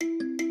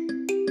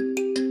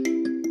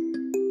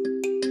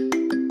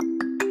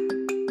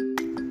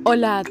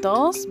Hola a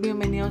todos,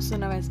 bienvenidos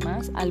una vez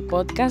más al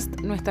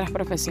podcast Nuestras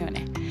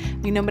profesiones.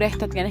 Mi nombre es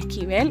Tatiana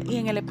Esquivel y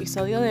en el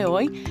episodio de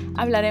hoy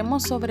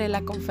hablaremos sobre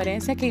la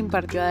conferencia que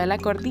impartió Adela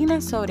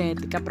Cortino sobre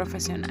ética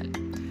profesional.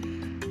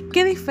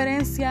 ¿Qué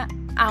diferencia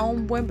a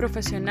un buen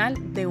profesional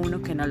de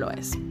uno que no lo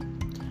es?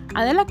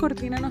 Adela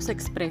Cortino nos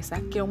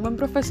expresa que un buen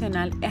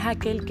profesional es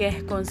aquel que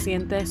es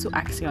consciente de sus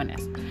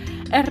acciones,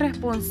 es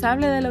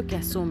responsable de lo que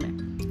asume,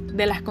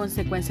 de las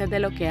consecuencias de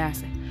lo que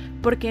hace,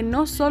 porque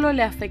no solo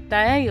le afecta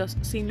a ellos,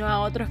 sino a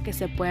otros que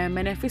se pueden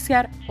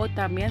beneficiar o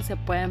también se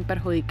pueden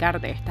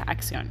perjudicar de estas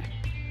acciones.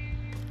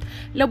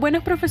 Los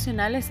buenos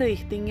profesionales se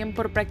distinguen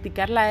por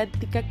practicar la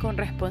ética con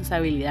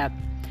responsabilidad.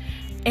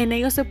 En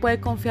ellos se puede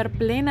confiar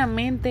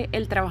plenamente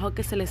el trabajo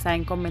que se les ha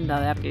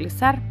encomendado a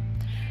realizar.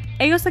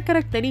 Ellos se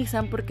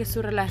caracterizan porque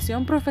su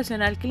relación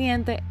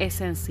profesional-cliente es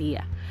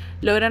sencilla,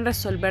 logran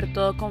resolver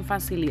todo con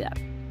facilidad.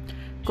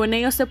 Con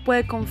ellos se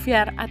puede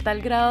confiar a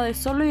tal grado de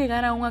solo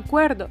llegar a un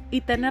acuerdo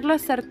y tener la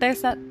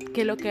certeza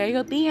que lo que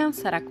ellos digan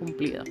será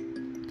cumplido.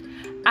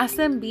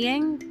 Hacen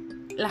bien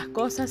las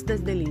cosas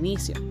desde el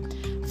inicio,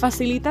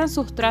 facilitan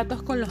sus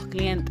tratos con los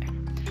clientes,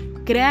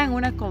 crean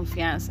una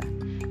confianza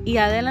y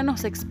Adela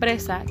nos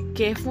expresa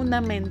que es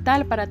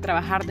fundamental para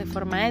trabajar de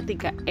forma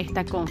ética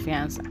esta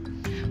confianza,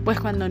 pues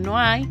cuando no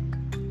hay,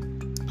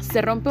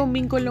 se rompe un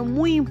vínculo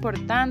muy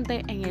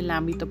importante en el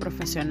ámbito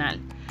profesional.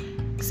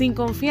 Sin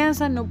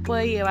confianza no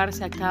puede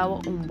llevarse a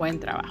cabo un buen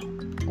trabajo.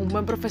 Un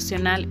buen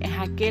profesional es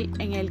aquel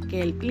en el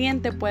que el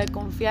cliente puede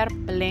confiar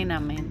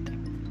plenamente.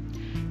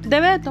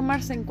 Debe de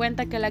tomarse en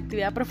cuenta que la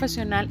actividad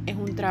profesional es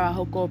un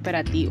trabajo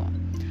cooperativo,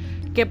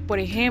 que por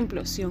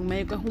ejemplo, si un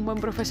médico es un buen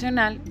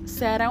profesional,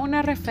 se hará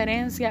una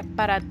referencia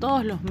para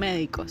todos los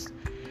médicos.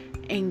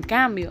 En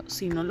cambio,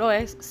 si no lo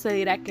es, se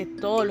dirá que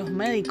todos los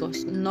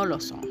médicos no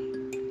lo son.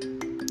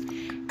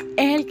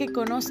 Es el que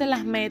conoce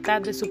las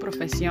metas de su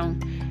profesión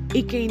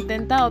y que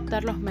intenta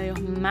adoptar los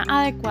medios más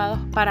adecuados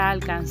para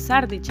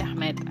alcanzar dichas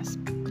metas.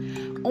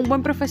 Un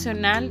buen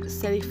profesional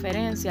se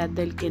diferencia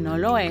del que no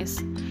lo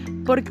es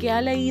porque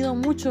ha leído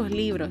muchos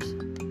libros,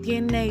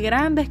 tiene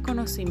grandes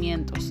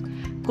conocimientos,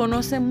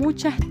 conoce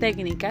muchas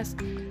técnicas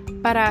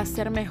para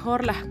hacer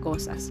mejor las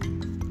cosas.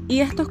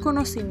 Y estos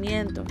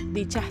conocimientos,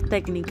 dichas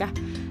técnicas,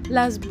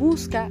 las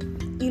busca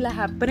y las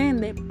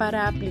aprende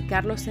para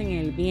aplicarlos en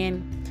el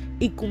bien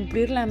y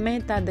cumplir la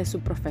meta de su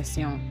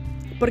profesión.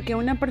 Porque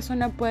una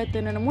persona puede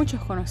tener muchos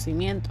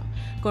conocimientos,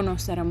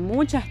 conocer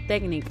muchas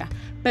técnicas,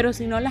 pero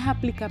si no las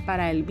aplica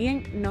para el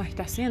bien, no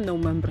está siendo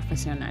un buen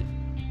profesional.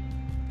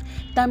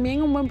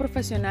 También un buen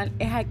profesional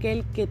es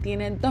aquel que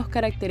tiene dos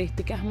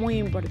características muy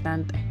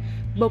importantes: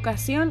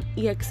 vocación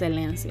y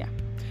excelencia.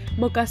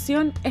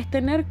 Vocación es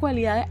tener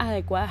cualidades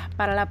adecuadas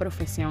para la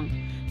profesión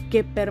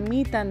que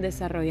permitan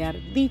desarrollar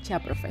dicha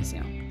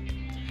profesión.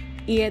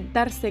 Y es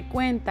darse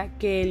cuenta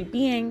que el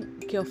bien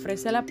que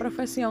ofrece la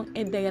profesión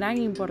es de gran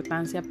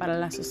importancia para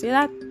la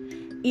sociedad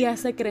y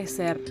hace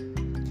crecer.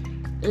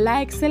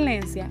 La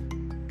excelencia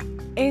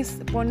es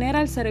poner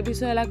al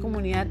servicio de la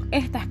comunidad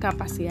estas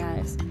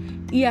capacidades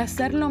y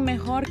hacer lo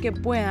mejor que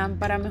puedan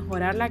para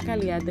mejorar la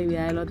calidad de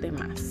vida de los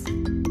demás.